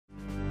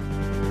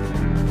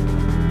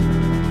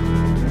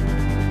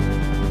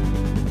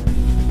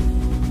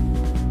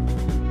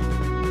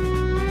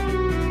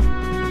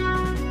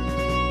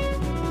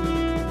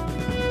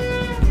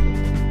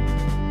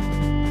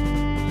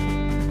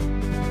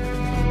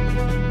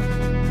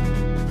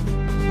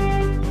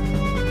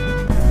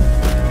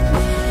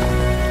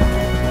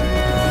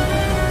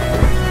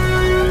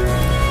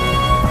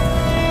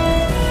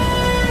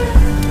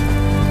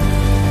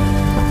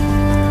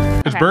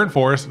burnt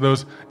forest,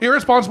 those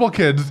irresponsible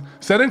kids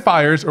setting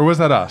fires, or was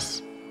that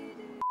us?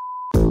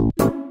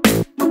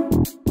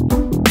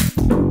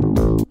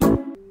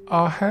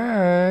 Oh,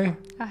 hey.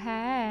 Oh,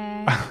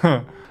 hey.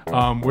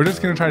 We're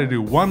just gonna try to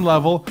do one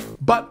level,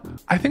 but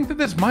I think that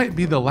this might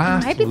be the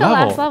last level. It might be the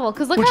last level,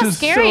 because look how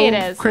scary it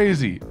is.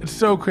 Crazy. It's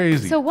so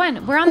crazy. So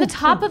we're on the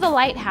top of the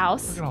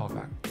lighthouse. Look at all of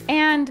that.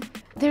 And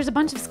there's a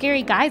bunch of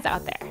scary guys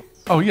out there.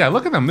 Oh yeah,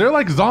 look at them. They're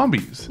like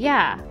zombies.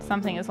 Yeah,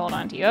 something is holding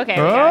on to you. Okay,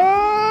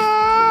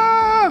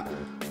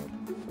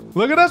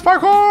 Look at us,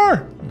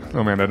 parkour!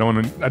 Oh man,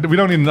 we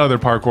don't need another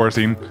parkour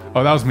scene.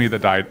 Oh, that was me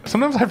that died.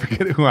 Sometimes I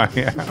forget who I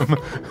am.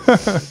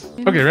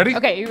 Okay, ready?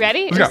 Okay, you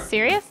ready? Let's Are go. you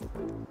serious?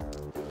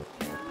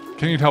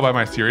 Can you tell by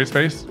my serious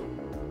face?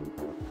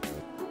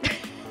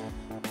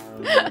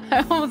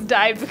 I almost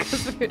died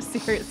because of your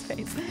serious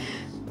face.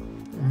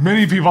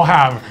 Many people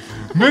have.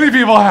 Many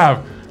people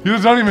have. You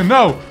just don't even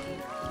know.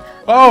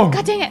 Oh.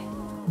 God dang it.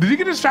 Did you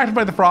get distracted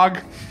by the frog?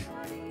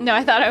 No,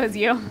 I thought I was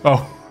you.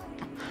 Oh.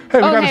 Hey,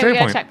 we got a save we got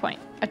point. a checkpoint.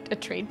 A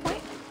trade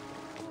point?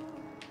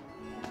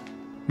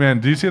 Man,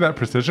 do you see that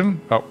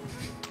precision? Oh.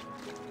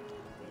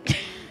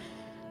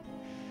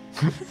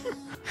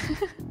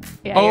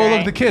 Yeah, Oh, you're look,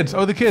 right. the kids.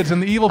 Oh, the kids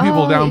and the evil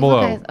people down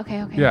below. Guys.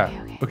 Okay. Yeah.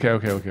 Okay.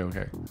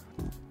 Okay.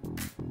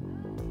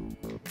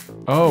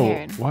 Oh,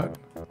 Weird. what?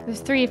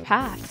 There's 3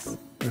 paths.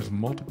 There's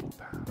multiple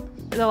paths.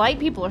 The light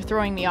people are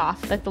throwing me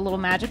off, like the little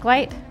magic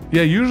light.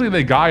 Yeah, usually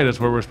they guide us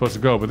where we're supposed to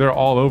go, but they're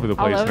all over the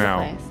place all over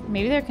now. the place.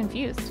 Maybe they're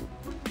confused.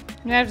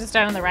 You have to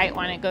start on the right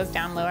one. It goes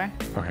down lower.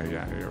 Okay,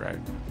 yeah, you're right.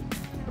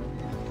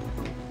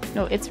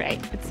 No, it's right.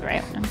 It's the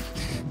right one.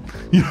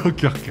 Yuck.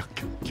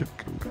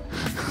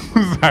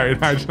 Sorry,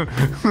 I just...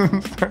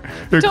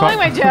 Here, Totally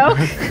my joke.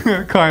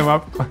 Climb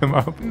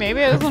up.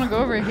 Maybe I just want to go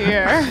over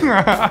here.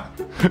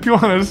 You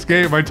want to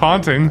escape by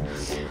taunting.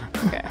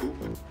 Okay.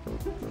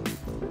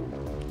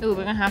 Ooh,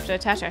 we're going to have to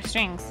attach our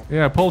strings.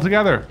 Yeah, pull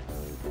together.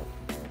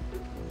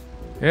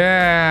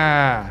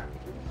 Yeah.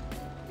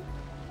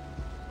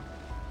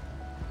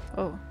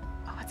 Oh,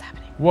 what's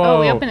happening? Whoa.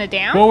 Oh, we opened a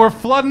dam? Whoa, we're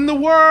flooding the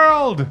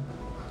world.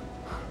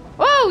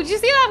 Whoa, did you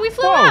see that? We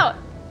flew Whoa. out.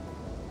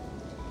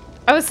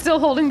 I was still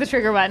holding the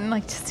trigger button,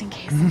 like, just in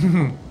case.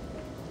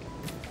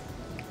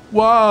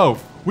 Whoa,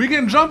 we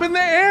can jump in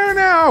the air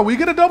now. We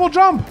get a double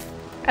jump.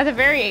 At the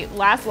very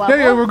last level?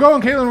 Yeah, we're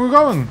going, Katelyn, we're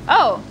going.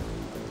 Oh.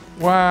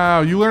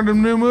 Wow, you learned a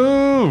new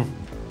move.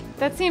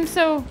 That seems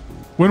so...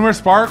 When we're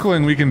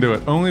sparkling, we can do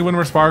it. Only when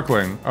we're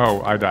sparkling.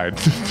 Oh, I died.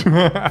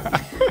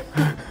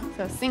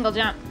 So single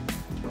jump.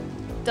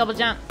 Double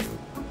jump.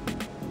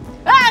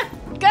 Ah!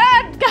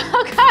 God!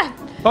 Oh, God!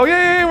 Oh,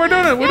 yeah, we're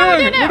doing it. We're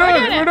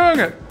doing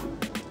it.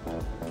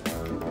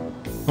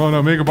 Oh,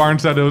 no, Mega Barn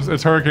said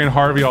it's Hurricane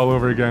Harvey all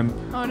over again.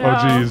 Oh, no. Oh,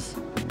 jeez.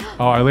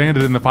 Oh, I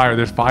landed in the fire.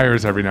 There's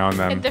fires every now and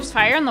then. There's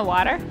fire in the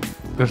water?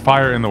 There's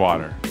fire in the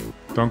water.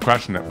 Don't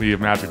question it. We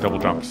have magic double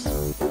jumps.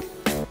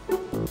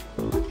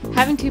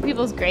 Having 2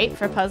 people is great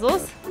for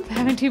puzzles.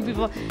 Having 2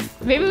 people...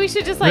 Maybe we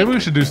should just, like... Maybe we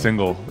should do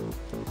single.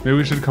 Maybe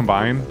we should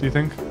combine, do you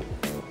think?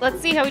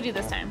 Let's see how we do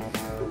this time.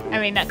 I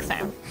mean, next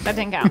time. That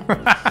didn't count.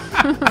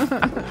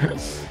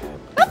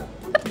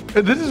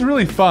 This is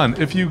really fun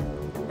if you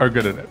are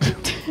good at it.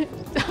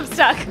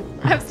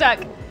 I'm stuck.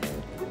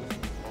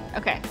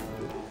 Okay.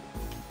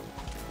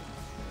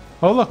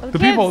 Oh, look, the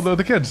people,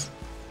 the kids.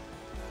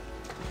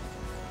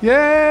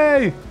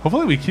 Yay!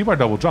 Hopefully we keep our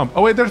double jump.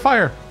 Oh, wait, there's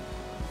fire.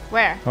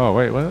 Where? Oh,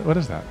 wait, what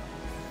is that?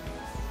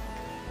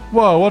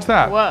 Whoa, what's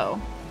that?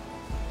 Whoa.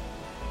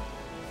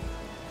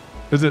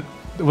 Is it,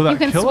 will that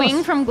kill us? You can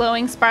swing from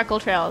glowing sparkle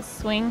trails.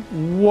 Swing.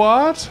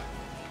 What?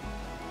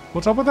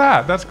 What's up with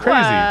that? That's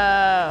crazy.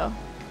 Whoa.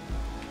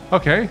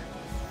 Okay.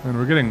 And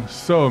we're getting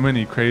so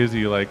many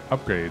crazy, like,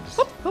 upgrades.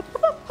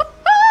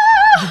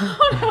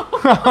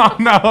 Oh,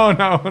 no. Oh,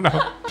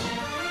 no.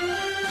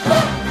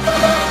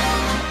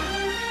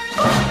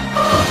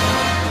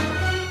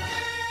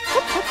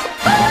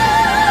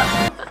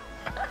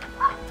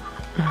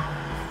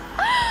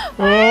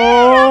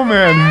 Oh,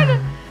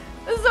 man.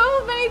 There's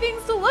so many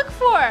things to look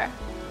for.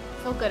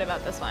 Feel good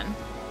about this one.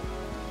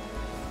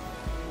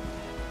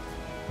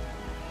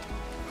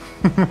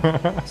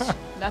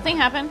 Nothing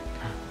happened.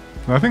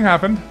 Nothing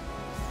happened.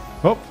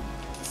 Oh.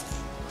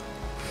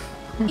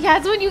 Yeah,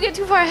 it's when you get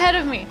too far ahead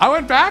of me. I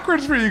went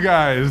backwards for you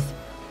guys.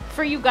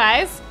 For you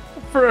guys?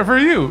 For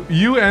you.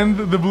 You and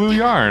the blue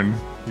yarn.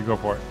 You go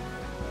for it.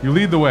 You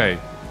lead the way.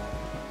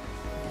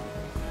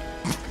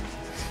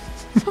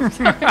 I'm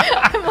sorry.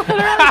 I'm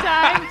literally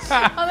dying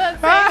on that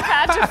same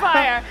patch of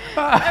fire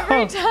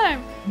every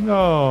time.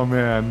 Oh,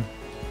 man.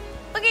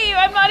 Look at you.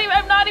 I'm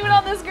not even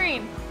on the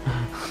screen.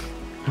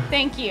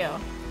 Thank you.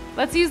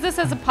 Let's use this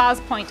as a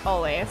pause point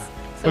always.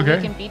 So we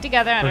can be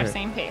together at our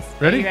same pace.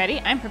 Ready? Are you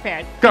ready? I'm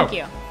prepared. Go. Thank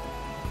you.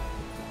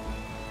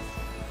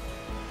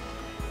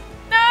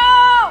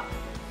 No!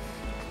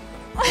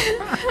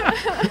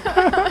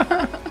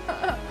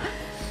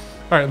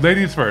 All right,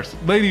 ladies first.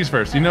 Ladies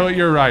first. You know what?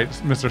 You're right,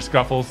 Mr.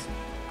 Scuffles.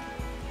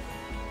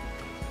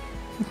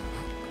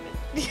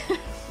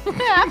 What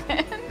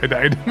happened? I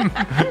died.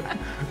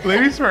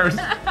 Ladies first.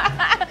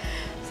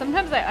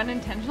 as I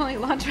unintentionally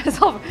launch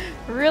myself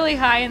really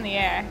high in the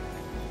air.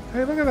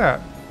 Hey, look at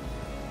that.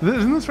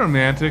 Isn't this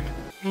romantic?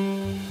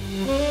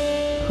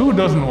 Who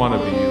doesn't want to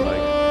be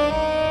like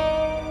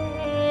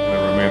in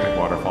a romantic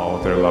waterfall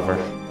with their lover?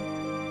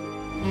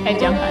 I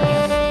dunk on you.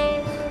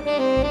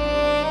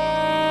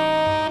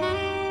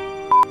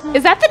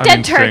 Is that the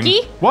dead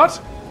turkey? What?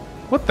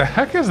 What the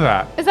heck is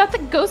that? Is that the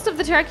ghost of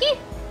the turkey?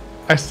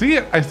 I see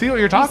it. I see what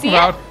you're talking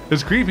about.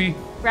 It's creepy.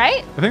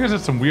 Right? I think it's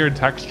just some weird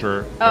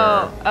texture.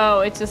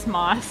 Oh, it's just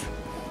moss.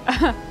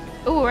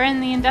 Ooh, we're in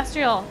the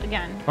industrial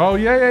again. Oh,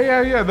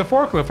 yeah. The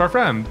forklift, our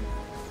friend.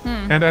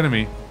 And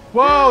enemy.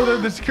 Whoa,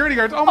 the security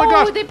guards. Oh my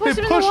gosh. Oh, they pushed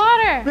him in the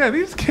water. Yeah,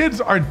 these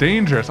kids are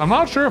dangerous. I'm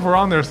not sure if we're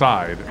on their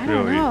side, I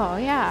don't know,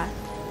 yeah.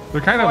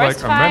 They're kind of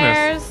like a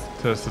menace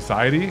to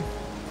society.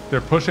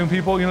 They're pushing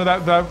people. You know,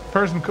 that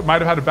person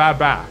might have had a bad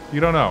bath.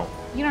 You don't know.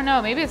 You don't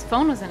know. Maybe his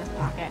phone was in his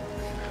pocket.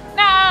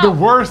 No! The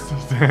worst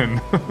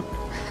sin.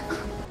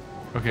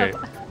 Okay,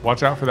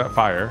 watch out for that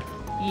fire.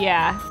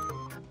 Yeah.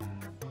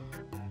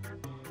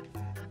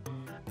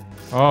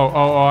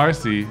 Oh, I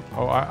see.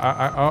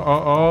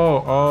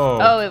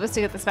 Oh, it was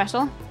to get the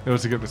special? It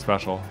was to get the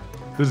special.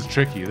 This is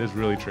tricky. This is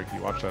really tricky.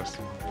 Watch this.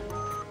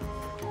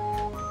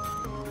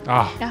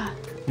 Yeah.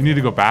 You need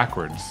to go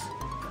backwards.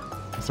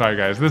 Sorry,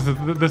 guys. This.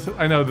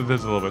 I know that this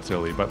is a little bit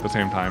silly, but at the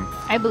same time,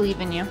 I believe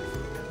in you.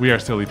 We are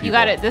silly people. You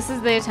got it. This is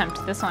the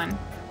attempt. This one.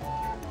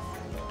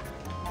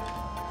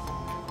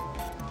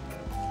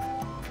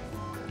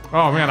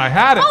 Oh man, I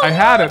had it. Oh, I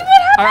had it.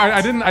 What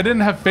happened? I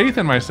didn't have faith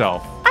in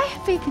myself. I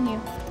have faith in you.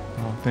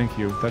 Oh, thank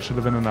you. That should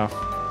have been enough.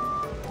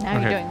 Now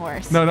you're doing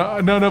worse. No,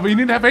 but you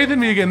need to have faith in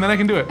me again, then I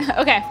can do it.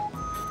 Okay.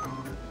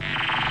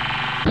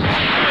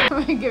 Am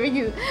I giving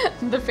you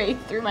the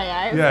faith through my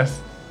eyes? Yes.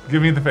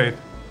 Give me the faith.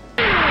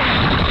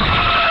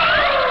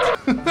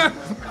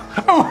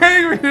 Oh,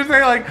 wait, we just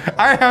say like,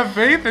 I have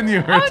faith in you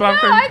or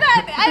something. No, I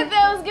thought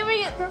I was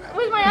giving it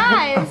with my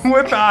eyes.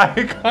 With the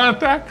eye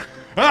contact.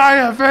 I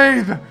have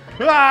faith.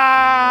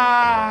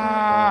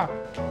 Ah!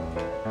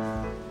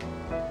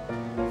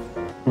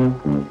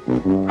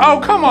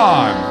 Oh, come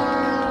on.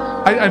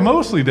 I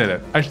mostly did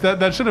it.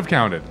 That should have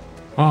counted.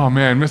 Oh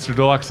man, Mr.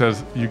 Deluxe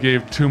says you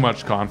gave too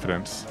much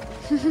confidence.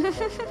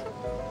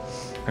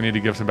 I need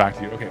to give some back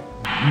to you. Okay.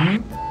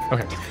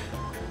 Okay.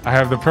 I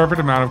have the perfect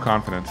amount of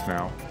confidence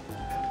now.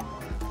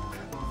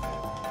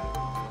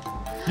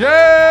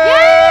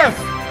 Yes!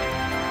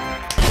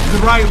 The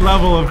right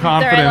level of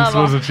confidence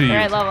was achieved. The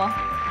right level.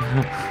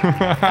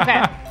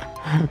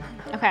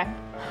 Okay.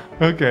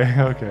 Okay,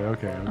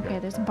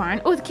 there's a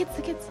barn. Oh, the kids.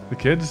 The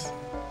kids?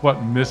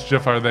 What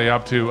mischief are they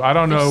up to? I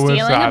don't know which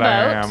side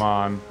I am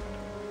on.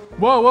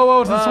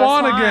 Whoa, it's the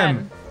swan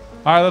again.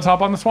 All right, let's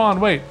hop on the swan.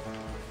 Wait.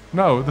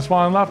 No, the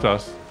swan left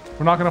us.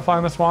 We're not going to fly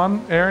in the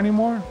swan air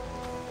anymore?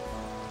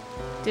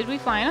 Did we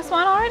fly in a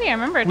swan already? I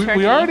remember a turkey.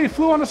 We already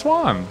flew on a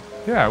swan.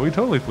 Yeah, we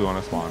totally flew on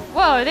a swan.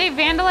 Whoa, are they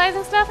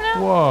vandalizing stuff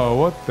now? Whoa,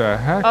 what the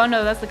heck? Oh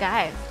no, that's the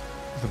guys.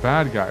 The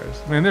bad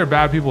guys. Man, there are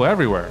bad people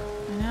everywhere.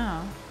 I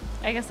know.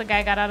 I guess the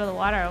guy got out of the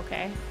water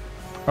okay.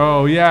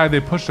 Oh yeah, they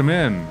pushed him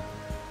in.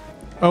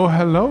 Oh,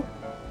 hello?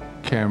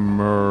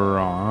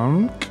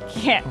 Cameron?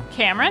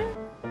 Cameron?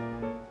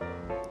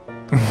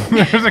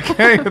 There's a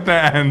K at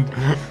the end.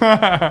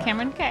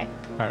 Cameron K.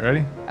 All right,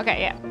 ready?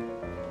 Okay, yeah.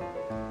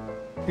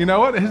 You know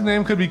what? His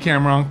name could be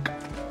Cameron.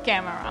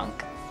 Cameron.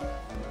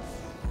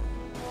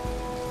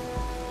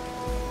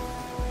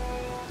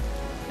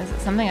 Is it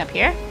something up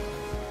here?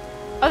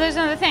 Oh, there's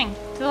another thing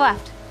to the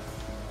left.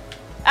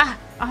 Ah!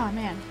 Oh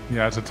man.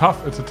 Yeah, it's a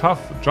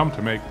tough jump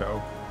to make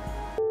though.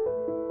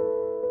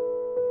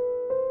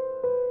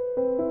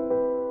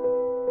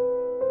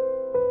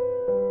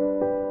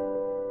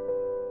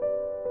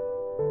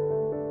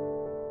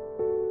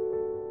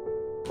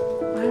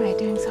 Why am I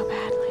doing so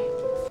badly?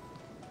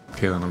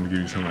 Katelyn, I'm gonna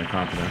give you some of my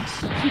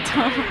confidence.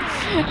 Don't.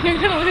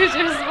 You're gonna lose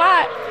your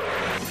spot.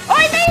 Oh,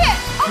 I made it!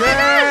 Oh my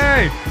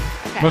Yay! gosh!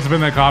 Okay. Must have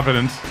been that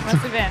confidence. Must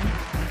have been.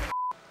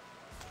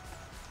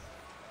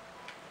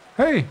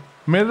 Hey,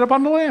 made it up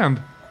on the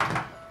land.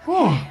 Okay.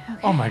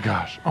 Oh my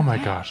gosh. Oh my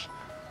gosh.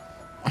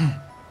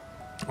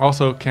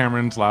 Also,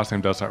 Cameron's last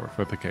name does start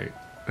with a K.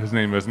 His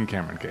name isn't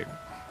Cameron Kate.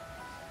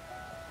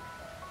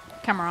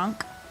 Cameron.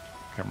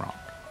 Cameron.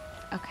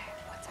 Okay,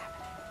 what's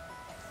happening?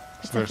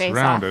 It's So a they're face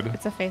surrounded. off.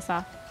 It's a face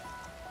off.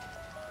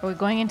 Are we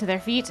going into their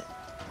feet?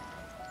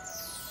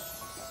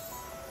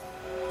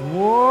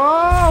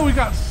 Whoa, we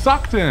got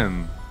sucked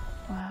in.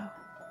 Wow.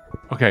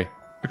 Okay,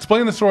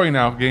 explain the story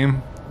now,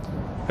 game.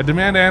 I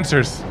demand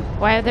answers.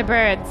 Why are there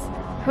birds?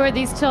 Who are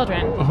these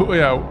children?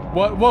 Yeah,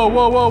 what? Whoa.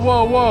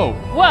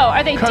 Whoa,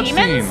 are they Cut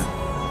demons? scene.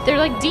 They're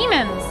like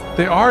demons.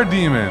 They are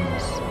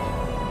demons.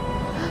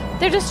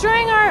 They're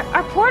destroying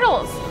our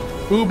portals.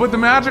 Ooh, but the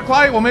magic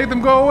light will make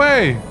them go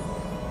away.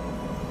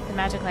 The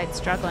magic light's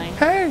struggling.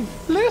 Hey,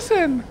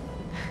 listen.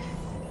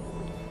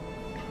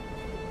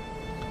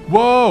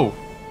 Whoa.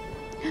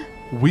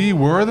 We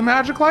were the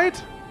magic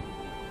light?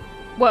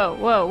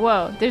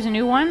 Whoa. There's a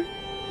new one?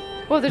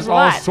 Whoa, there's a all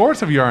lot.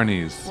 sorts of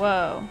Yarnies.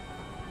 Whoa.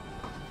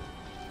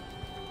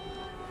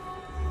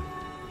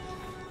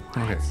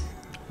 Okay.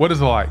 What is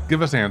the light?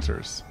 Give us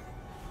answers.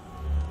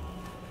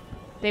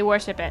 They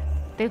worship it.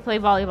 They play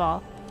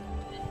volleyball.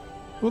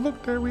 Well,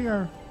 look, there we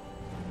are.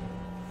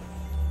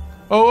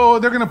 Oh,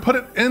 they're going to put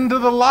it into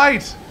the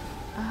light.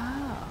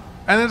 Oh.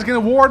 And it's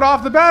going to ward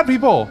off the bad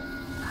people.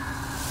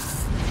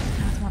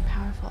 That's more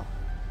powerful.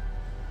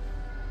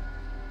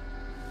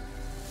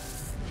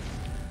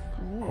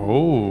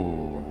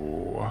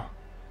 Oh.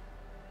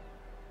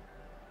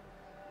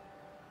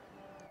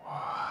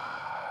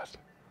 What?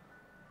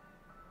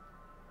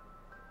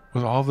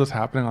 Was all of this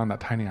happening on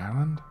that tiny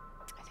island?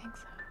 I think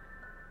so.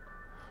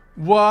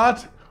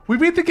 What? We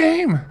beat the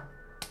game.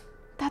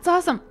 That's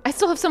awesome. I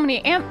still have so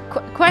many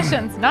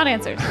questions, not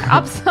answers.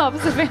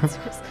 Opposite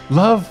answers.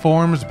 Love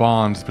forms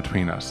bonds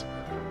between us,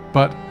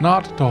 but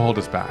not to hold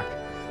us back.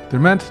 They're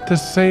meant to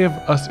save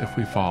us if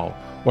we fall,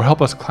 or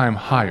help us climb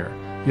higher.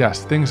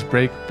 Yes, things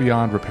break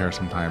beyond repair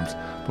sometimes,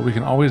 but we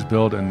can always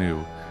build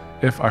anew.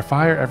 If our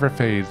fire ever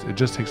fades, it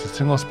just takes a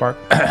single spark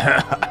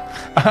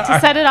to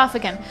set it off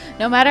again.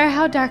 No matter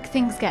how dark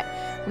things get,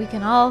 we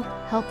can all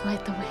help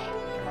light the way.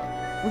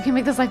 We can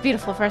make this life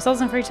beautiful for ourselves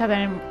and for each other,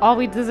 and all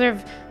we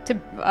deserve to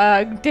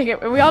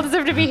we all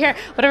deserve to be here,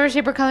 whatever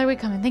shape or color we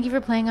come in. Thank you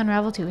for playing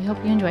Unravel 2. We hope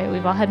you enjoy it.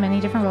 We've all had many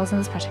different roles in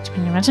this project.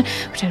 Depending on mention,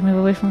 we try to move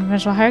away from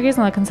conventional hierarchies,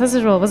 and the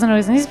consensus role wasn't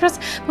always an easy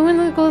process, but when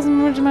the goals and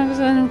more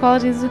democracy and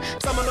inequalities.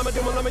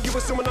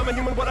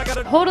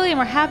 Totally, and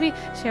we're happy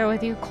to share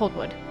with you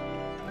Coldwood.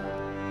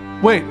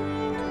 Wait.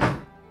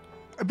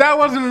 That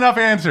wasn't enough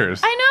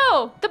answers. I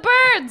know! The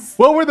birds!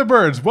 What were the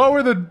birds? What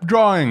were the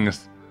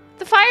drawings?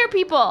 The fire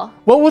people.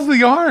 What was the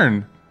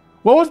yarn?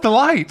 What was the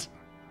light?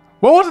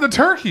 What was the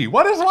turkey?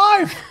 What is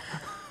life?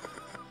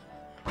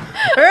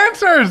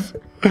 Answers!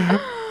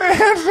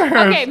 Answers!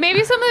 Okay,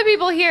 maybe some of the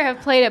people here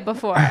have played it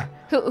before.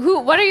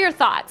 What are your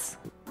thoughts?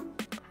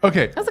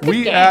 Okay,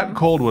 we game. at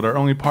Coldwood are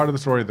only part of the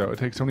story, though. It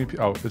takes so many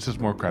people. Oh, it's just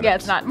more credits. Yeah,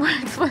 it's not more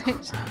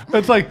explanation.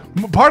 It's like,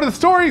 part of the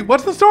story?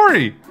 What's the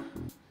story?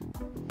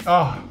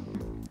 Oh.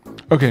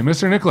 Okay,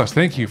 Mr. Nicholas,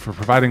 thank you for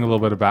providing a little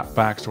bit of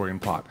backstory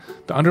and plot.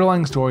 The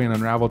underlying story in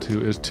Unravel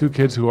 2 is two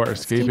kids who are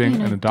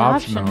escaping an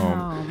adoption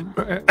home.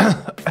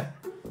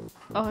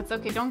 Oh, it's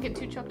okay. Don't get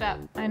too choked up.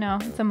 I know.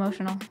 It's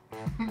emotional.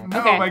 No,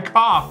 okay. My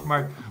cough,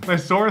 my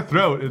sore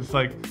throat, it's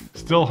like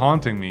still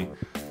haunting me.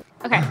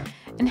 Okay.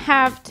 And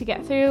have to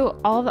get through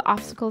all the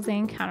obstacles they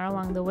encounter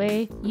along the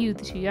way. You,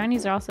 the two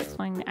Yarnies, are also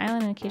exploring the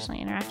island and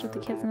occasionally interact with the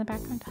kids in the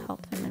background to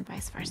help them and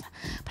vice versa.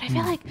 But I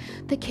feel like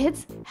the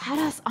kids had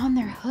us on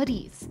their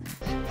hoodies.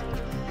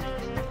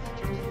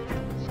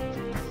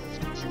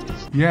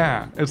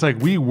 Yeah, it's like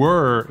we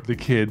were the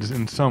kids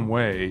in some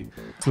way.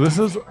 So this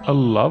is a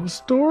love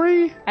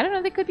story? I don't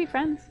know. They could be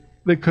friends.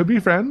 They could be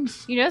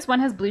friends? You notice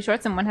one has blue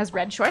shorts and one has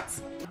red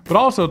shorts? But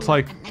also it's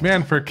like,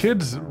 man, for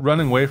kids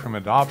running away from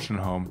adoption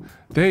home,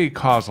 they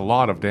cause a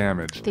lot of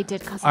damage. They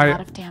did cause a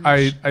lot of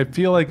damage. I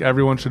feel like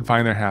everyone should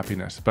find their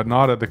happiness, but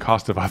not at the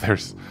cost of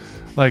others.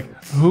 Like,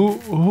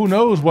 who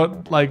knows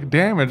what like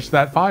damage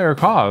that fire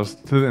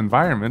caused to the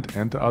environment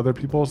and to other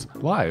people's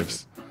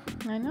lives.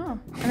 I know.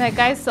 And that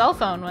guy's cell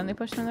phone when they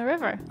pushed him in the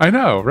river. I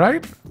know,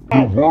 right?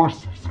 The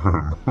worst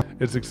thing.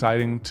 It's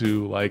exciting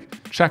to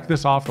like check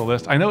this off the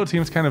list. I know it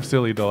seems kind of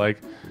silly to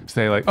like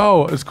say like,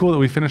 oh, it's cool that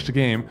we finished a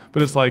game,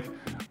 but it's like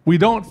we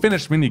don't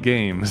finish many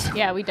games.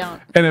 Yeah, we don't.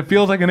 And it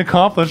feels like an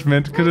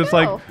accomplishment because it's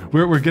like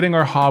we're getting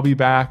our hobby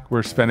back.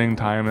 We're spending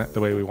time the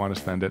way we want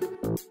to spend it.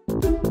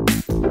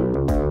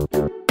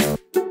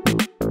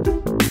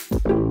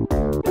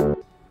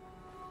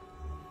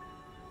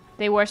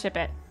 They worship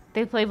it.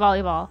 They play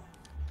volleyball.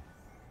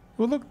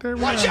 Well, look, there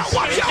we Watch are. out,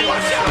 watch out,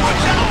 watch out,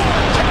 watch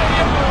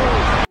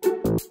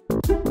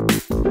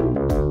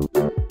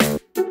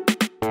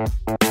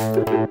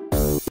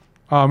out!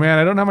 Oh man,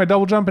 I don't have my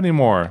double jump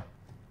anymore.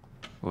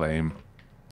 Lame.